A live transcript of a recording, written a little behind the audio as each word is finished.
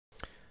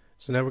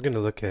So now we're going to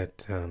look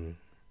at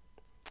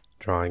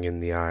drawing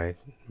in the eye,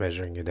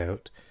 measuring it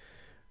out.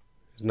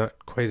 There's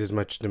not quite as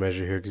much to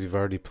measure here because you've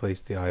already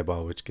placed the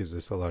eyeball, which gives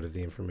us a lot of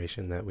the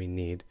information that we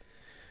need.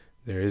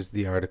 There is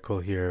the article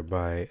here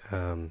by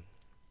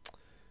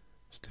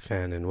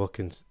Stefan and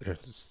Wilkins,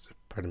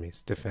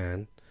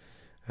 Stefan,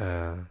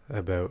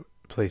 about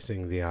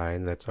placing the eye,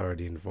 and that's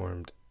already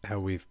informed how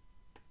we've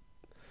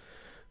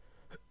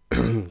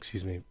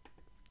excuse me,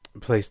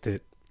 placed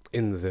it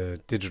in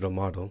the digital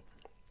model.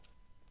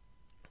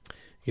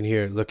 You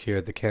can look here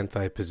at the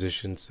canthi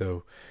position.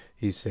 So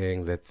he's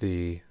saying that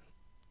the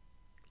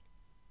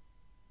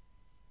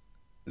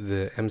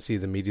MC,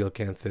 the medial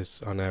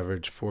canthus, on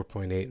average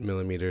 4.8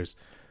 millimeters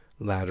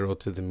lateral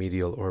to the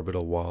medial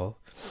orbital wall,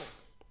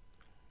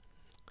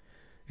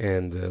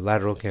 and the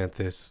lateral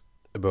canthus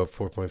about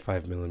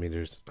 4.5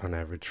 millimeters on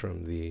average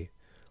from the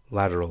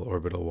lateral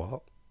orbital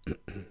wall.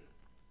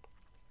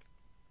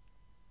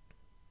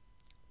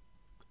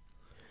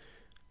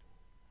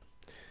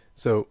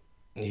 So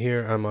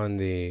here I'm on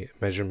the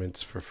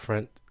measurements for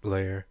front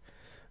layer.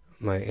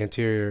 My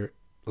anterior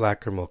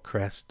lacrimal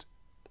crest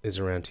is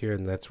around here,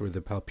 and that's where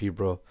the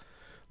palpebral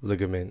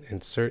ligament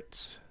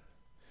inserts.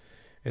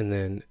 And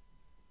then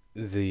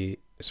the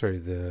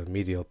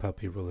medial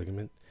palpebral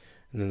ligament.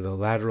 And then the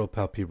lateral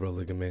palpebral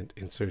ligament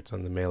inserts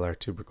on the malar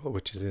tubercle,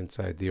 which is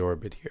inside the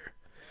orbit here.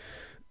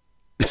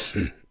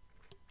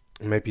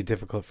 It might be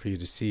difficult for you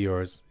to see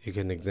yours. You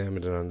can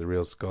examine it on the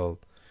real skull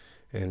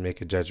and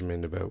make a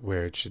judgment about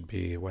where it should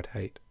be, what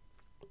height.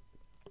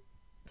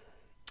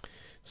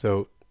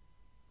 So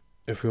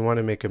if we want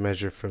to make a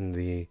measure from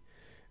the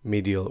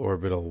medial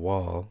orbital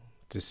wall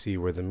to see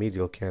where the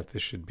medial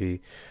canthus should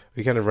be,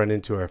 we kind of run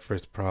into our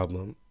first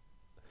problem.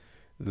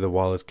 The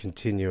wall is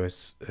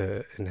continuous,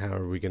 and how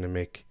are we going to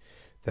make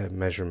that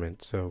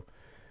measurement? So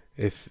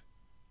if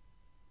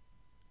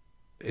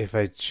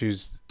I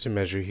choose to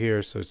measure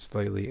here, so it's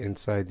slightly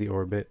inside the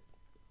orbit,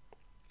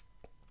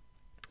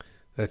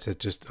 that's at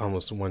just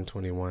almost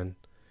 121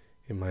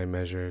 in my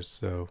measures.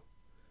 So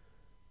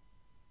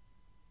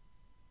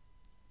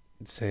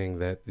it's saying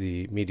that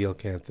the medial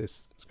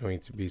canthus is going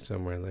to be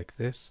somewhere like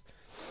this.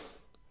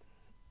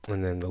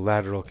 And then the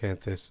lateral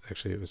canthus,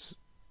 actually it was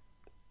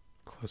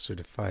closer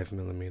to 5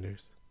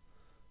 millimeters.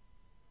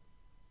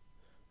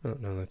 Oh,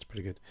 no, that's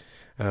pretty good.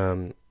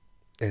 And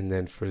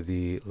then for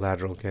the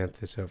lateral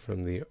canthus out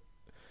from the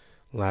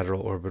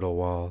lateral orbital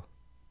wall,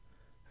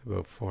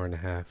 about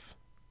 4.5.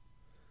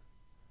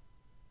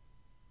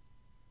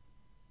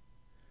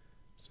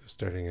 So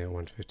starting at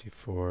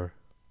 154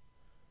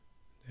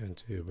 down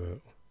to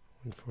about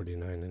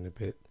 149 and a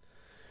bit.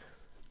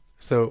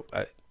 So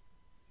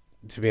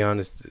to be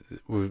honest,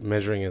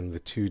 measuring in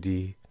the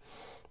 2D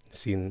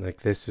scene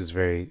like this is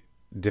very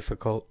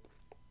difficult.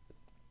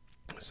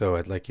 So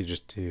I'd like you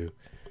just to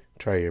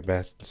try your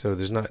best. So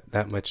there's not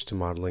that much to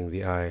modeling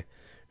the eye,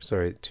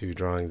 to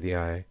drawing the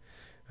eye.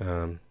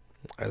 I'm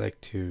going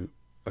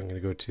to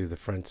go to the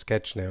front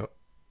sketch now.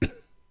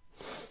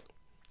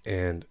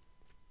 And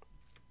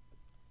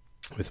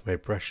with my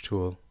brush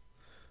tool,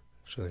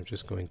 actually I'm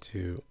just going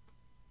to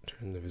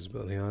turn the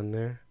visibility on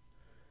there.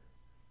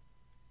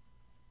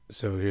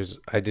 So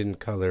I didn't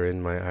color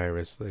in my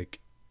iris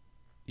like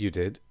you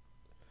did,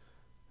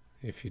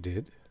 if you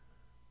did,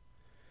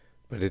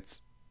 but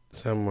it's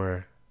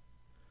somewhere.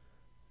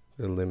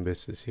 The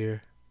limbus is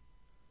here,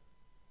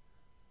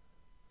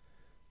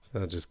 so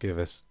that'll just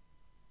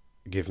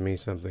give me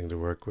something to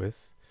work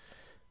with.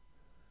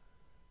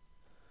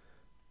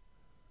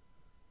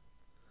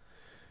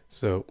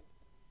 So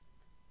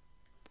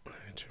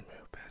I turn my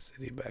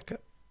opacity back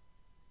up.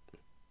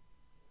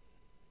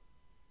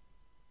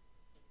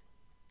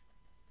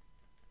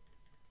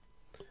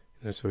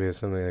 So we have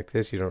something like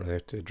this. You don't really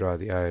have to draw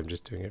the eye. I'm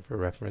just doing it for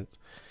reference.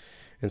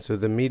 And so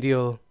the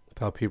medial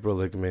palpebral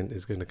ligament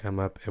is going to come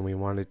up, and we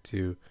want it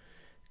to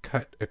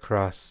cut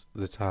across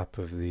the top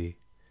of the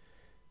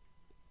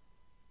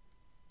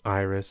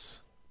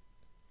iris.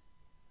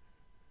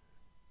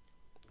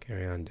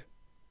 Carry on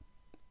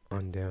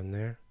down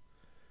there.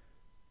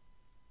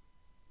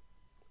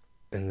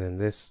 And then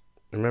this,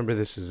 remember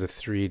this is a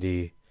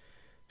 3D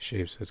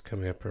shape, so it's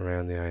coming up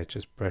around the eye,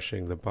 just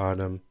brushing the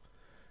bottom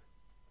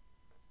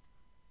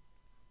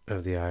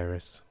of the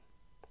iris.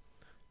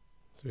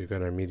 So we've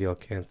got our medial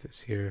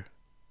canthus here.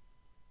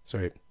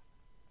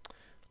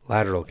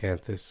 Lateral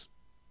canthus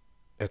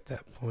at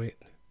that point,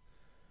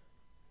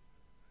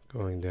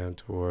 going down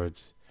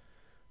towards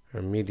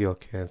our medial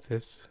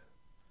canthus.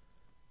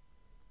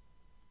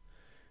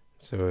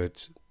 So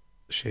it's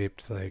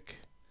shaped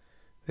like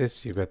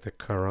this. You've got the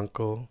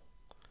caruncle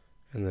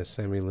and the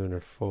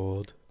semilunar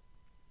fold.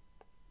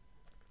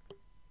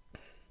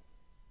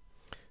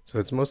 So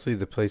it's mostly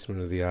the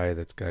placement of the eye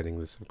that's guiding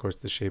this. Of course,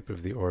 the shape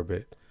of the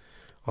orbit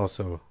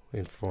also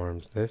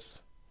informs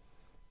this.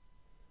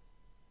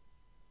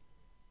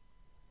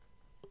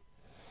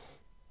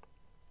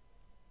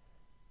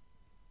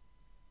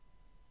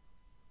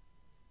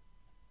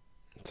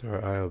 So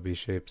our eye will be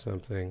shaped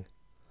something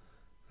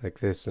like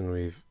this, and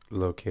we've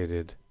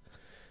located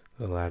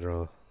the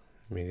lateral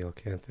the medial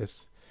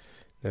canthus.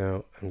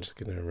 Now I'm just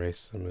going to erase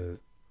some of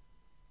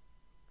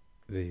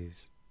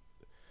these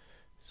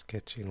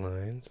sketchy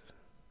lines.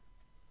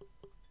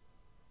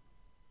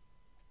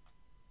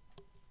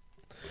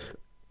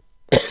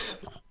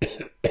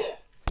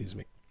 Excuse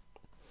me.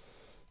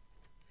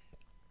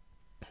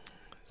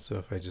 So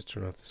if I just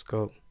turn off the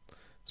sculpt,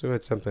 so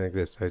it's something like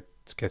this. I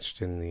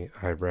sketched in the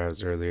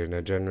eyebrows earlier.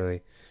 Now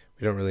generally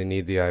we don't really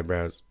need the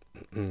eyebrows.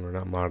 We're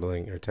not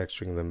modeling or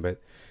texturing them,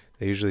 but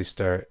they usually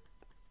start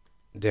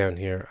down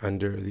here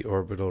under the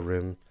orbital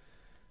rim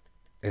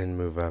and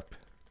move up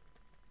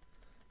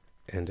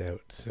and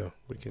out. So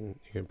you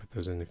can put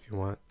those in if you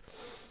want.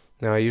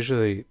 Now I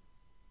usually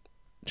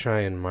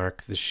try and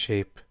mark the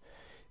shape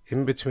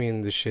in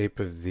between the shape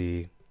of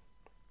the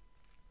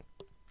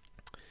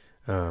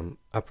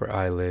upper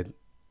eyelid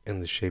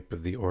and the shape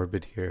of the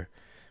orbit here,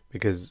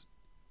 because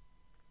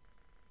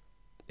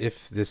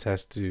if this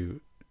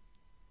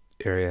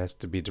area has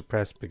to be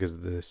depressed because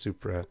of the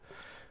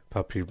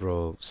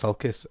suprapalpebral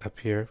sulcus up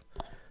here,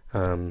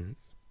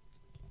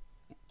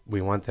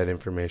 we want that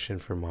information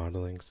for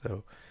modeling.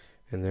 So,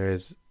 and there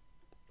is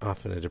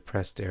often a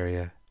depressed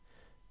area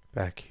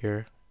back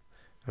here.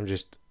 I'm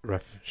just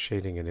rough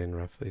shading it in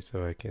roughly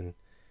so I can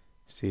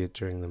see it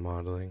during the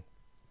modeling.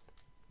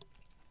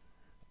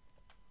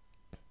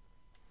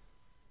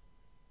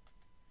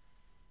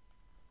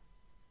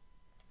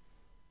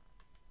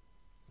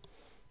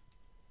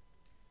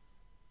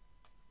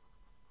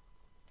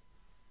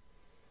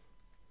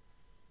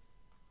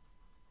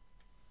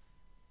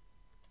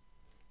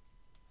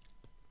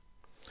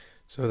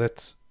 So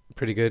that's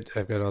pretty good.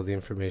 I've got all the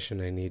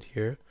information I need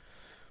here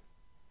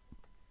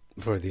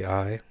for the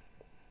eye.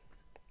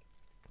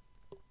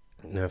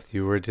 Now if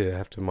you were to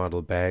have to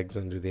model bags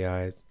under the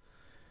eyes,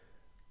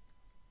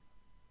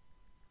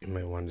 you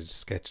might want to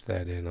sketch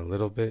that in a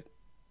little bit.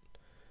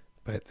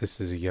 But this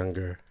is a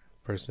younger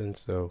person,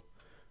 so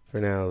for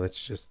now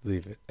let's just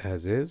leave it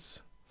as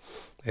is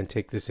and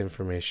take this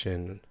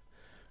information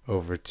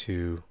over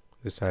to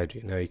the side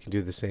view. Now you can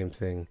do the same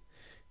thing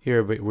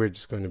here, but we're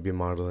just going to be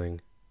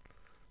modeling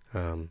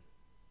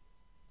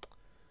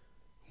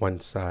one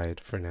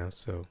side for now,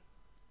 so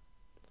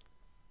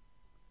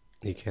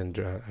you can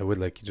draw. I would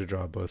like you to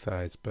draw both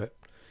eyes, but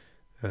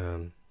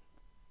we're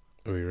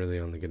really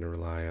only going to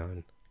rely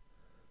on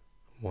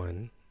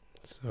one.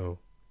 So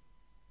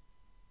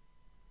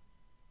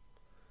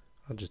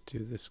I'll just do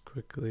this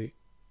quickly.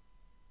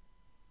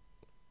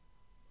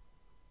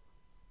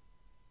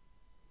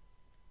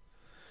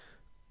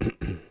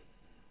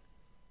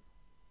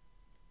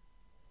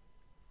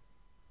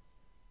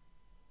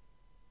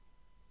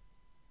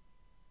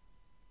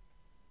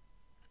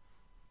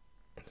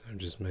 I'm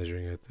just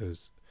measuring out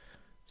those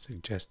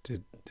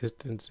suggested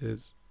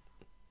distances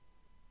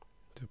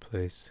to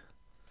place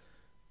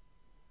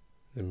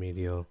the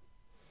medial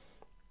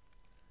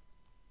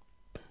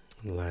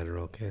and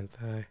lateral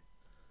canthi.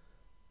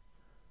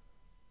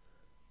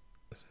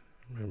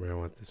 Remember, I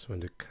want this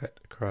one to cut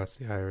across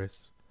the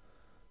iris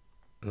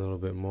a little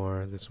bit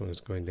more. This one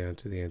is going down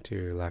to the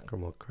anterior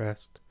lacrimal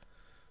crest.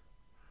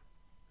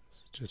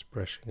 It's just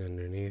brushing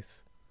underneath.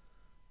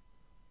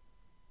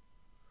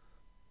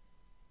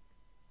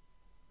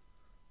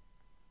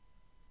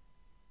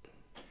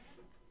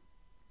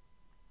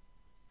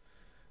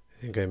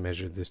 I think I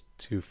measured this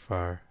too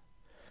far.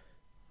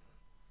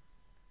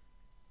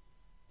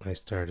 I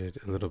started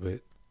a little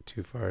bit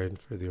too far in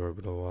for the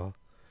orbital wall.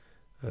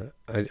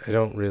 I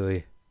don't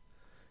really,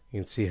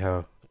 you can see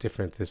how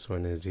different this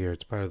one is here.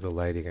 It's part of the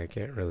lighting. I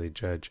can't really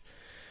judge.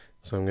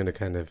 So I'm going to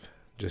kind of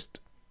just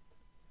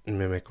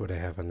mimic what I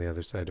have on the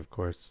other side, of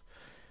course.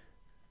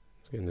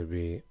 It's going to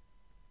be,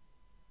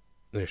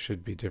 there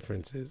should be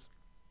differences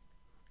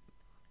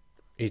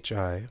each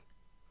eye,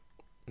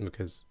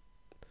 because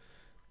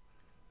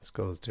the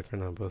skull is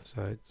different on both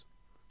sides.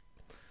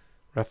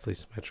 Roughly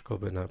symmetrical,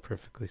 but not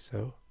perfectly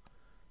so.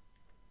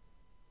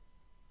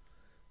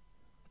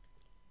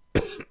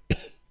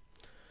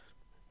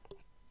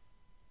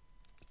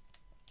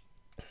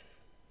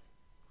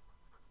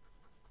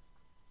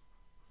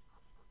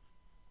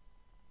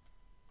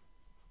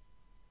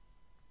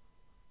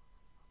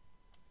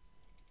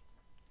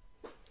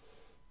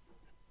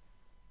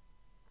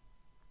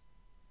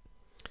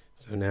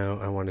 So now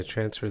I want to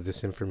transfer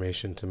this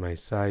information to my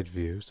side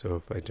view. So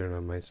if I turn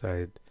on my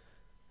side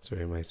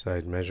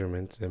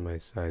measurements and my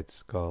side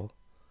skull,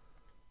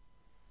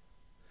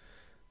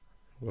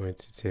 I'm going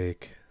to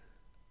take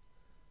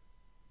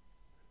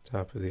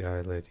top of the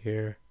eyelid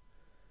here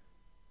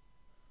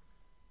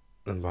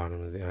and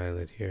bottom of the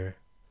eyelid here.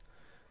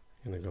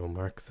 I'm going to go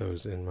mark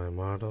those in my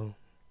model.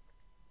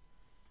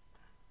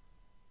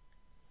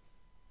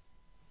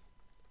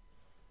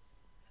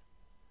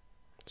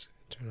 Just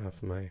turn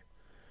off my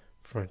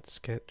front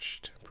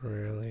sketch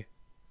temporarily.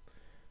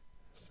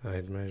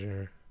 Side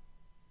measure.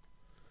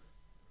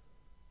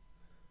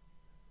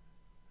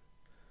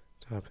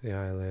 Top of the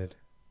eyelid.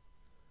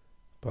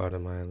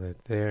 Bottom eyelid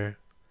there.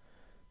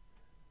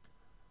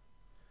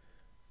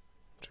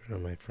 Turn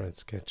on my front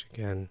sketch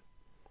again.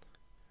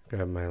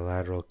 Grab my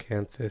lateral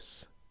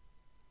canthus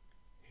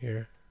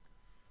here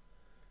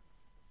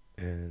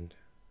and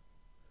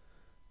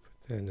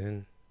put that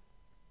in.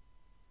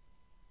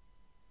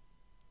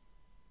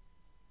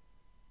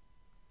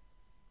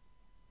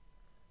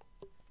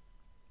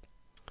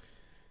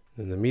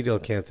 And the medial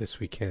canthus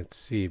we can't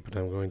see, but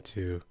I'm going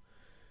to,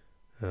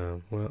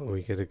 well,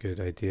 we get a good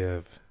idea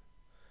of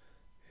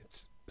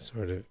it's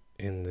sort of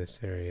in this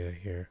area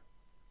here.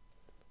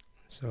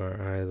 So our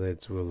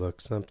eyelids will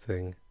look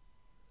something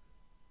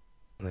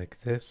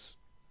like this.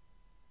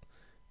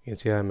 You can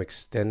see how I'm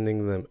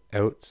extending them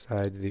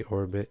outside the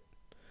orbit.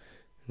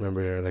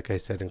 Remember, like I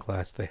said in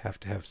class, they have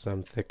to have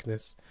some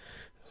thickness.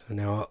 So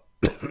now I'll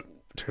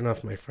turn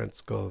off my front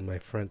skull and my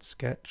front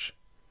sketch.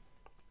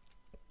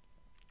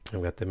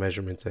 I've got the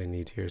measurements I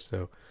need here,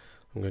 so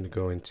I'm going to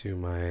go into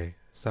my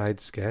side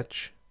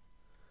sketch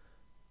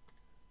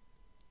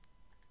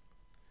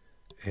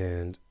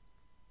and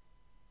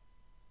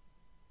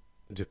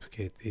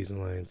duplicate these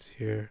lines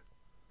here.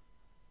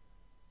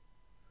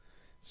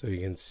 So you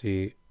can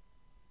see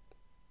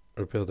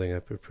we're building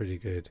up a pretty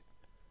good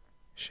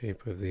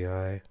shape of the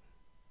eye.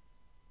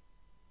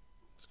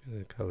 Just going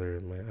to color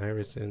my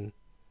iris in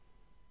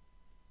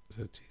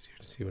so it's easier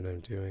to see what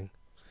I'm doing.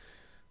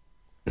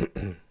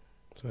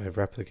 So I've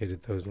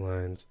replicated those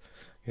lines.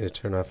 I'm going to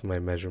turn off my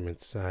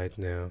measurements side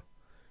now.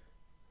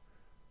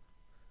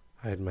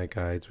 Hide my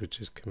guides, which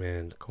is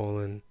Command:.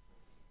 And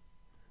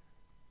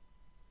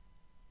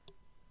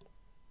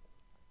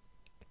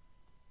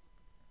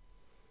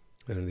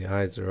when the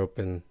eyes are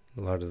open,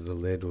 a lot of the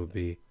lid will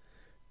be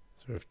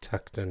sort of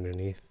tucked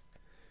underneath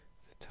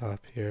the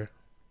top here.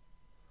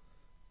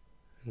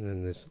 And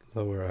then this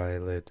lower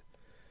eyelid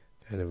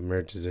kind of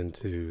merges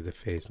into the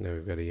face. Now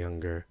we've got a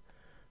younger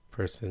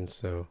person,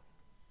 so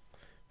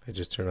if I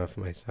just turn off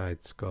my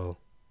side skull,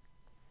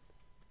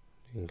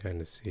 you can kind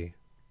of see.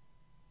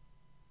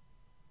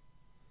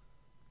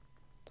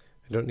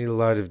 I don't need a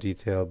lot of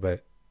detail,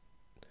 but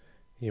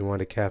you want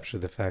to capture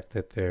the fact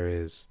that there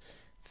is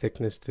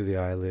thickness to the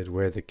eyelid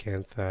where the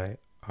canthi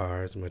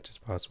are as much as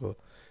possible.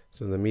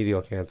 So the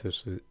medial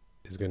canthus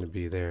is going to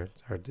be there.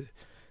 It's hard to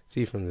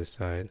see from this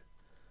side.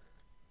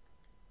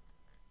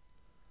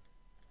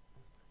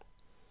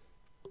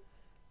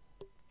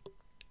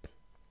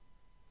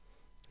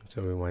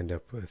 So we wind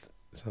up with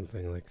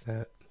something like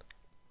that.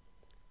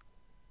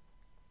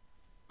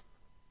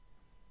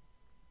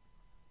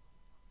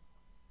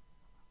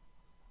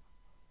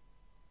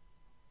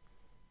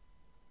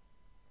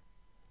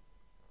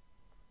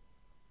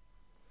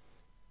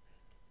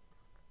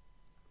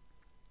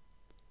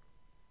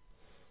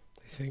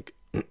 I think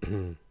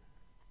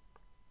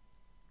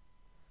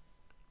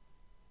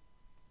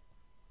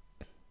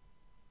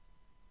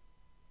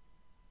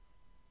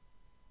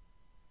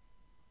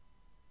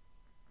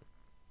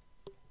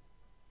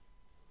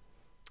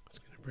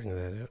bring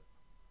that out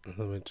a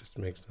little bit, just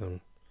make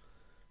some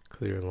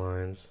clear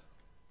lines.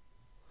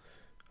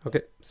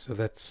 Okay, so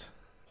that's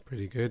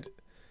pretty good.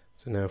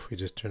 So now if we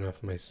just turn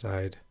off my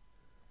side,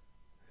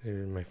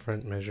 here are my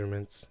front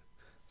measurements.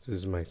 This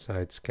is my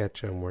side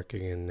sketch I'm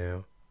working in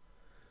now.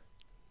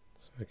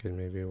 So I can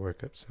maybe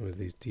work up some of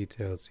these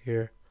details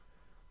here.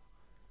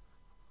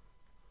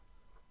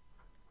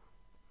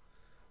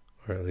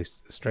 Or at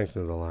least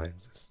strengthen the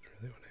lines is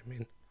really what I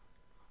mean.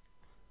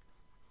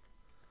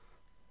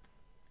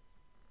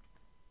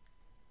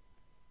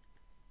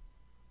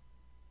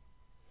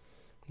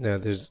 Now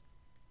there's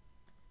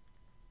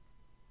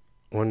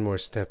one more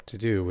step to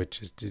do,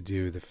 which is to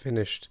do the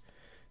finished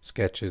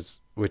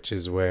sketches, which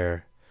is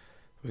where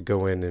we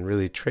go in and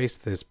really trace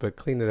this, but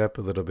clean it up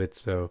a little bit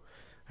so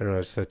I don't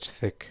have such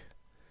thick,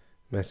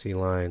 messy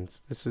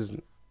lines. This is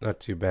not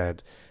too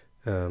bad,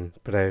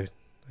 but I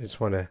just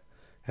want to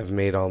have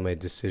made all my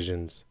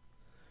decisions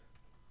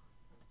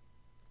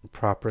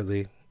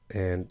properly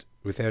and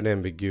without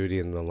ambiguity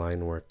in the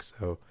line work.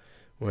 So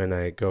when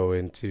I go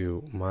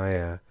into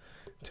Maya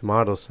to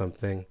model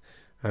something,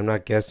 I'm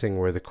not guessing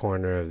where the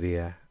corner of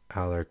the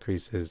alar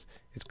crease is.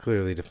 It's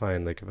clearly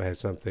defined. Like if I have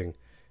something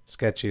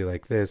sketchy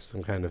like this,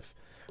 I'm kind of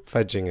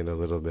fudging it a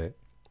little bit.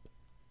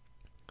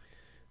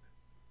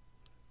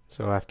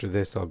 So after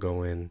this, I'll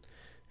go in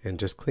and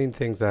just clean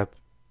things up,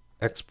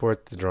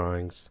 export the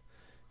drawings,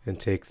 and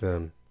take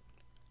them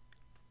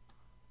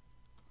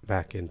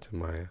back into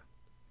Maya.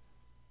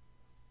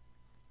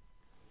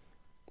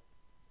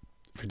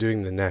 For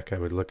doing the neck, I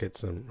would look at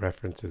some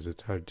references.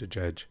 It's hard to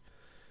judge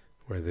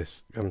where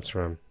this comes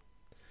from.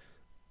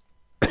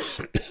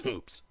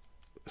 Oops,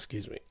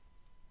 excuse me.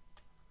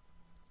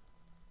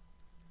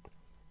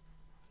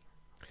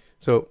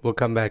 So we'll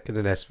come back in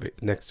the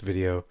next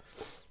video,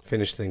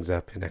 finish things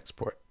up and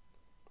export.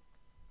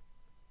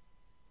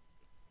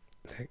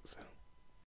 Thanks.